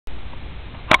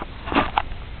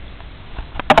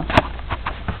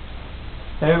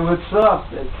Hey, what's up?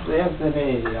 It's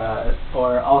Anthony,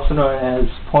 or also known as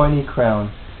Pointy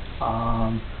Crown.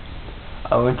 I'm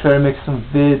going to try to make some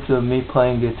vids of me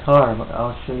playing guitar.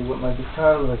 I'll show you what my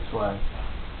guitar looks like.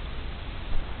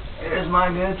 Here's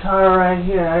my guitar right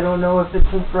here. I don't know if it's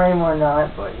in frame or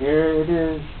not, but here it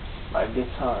is, my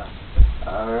guitar.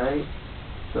 Alright?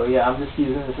 So yeah, I'm just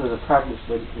using this as a practice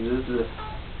vid because this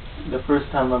is the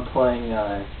first time I'm playing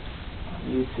on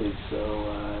YouTube,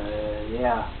 so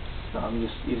yeah. So I'm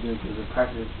just using this as a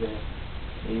practice vid.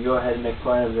 You go ahead and make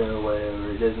fun of it or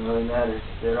whatever, it doesn't really matter.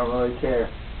 They don't really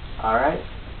care. Alright?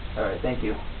 Alright, thank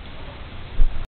you.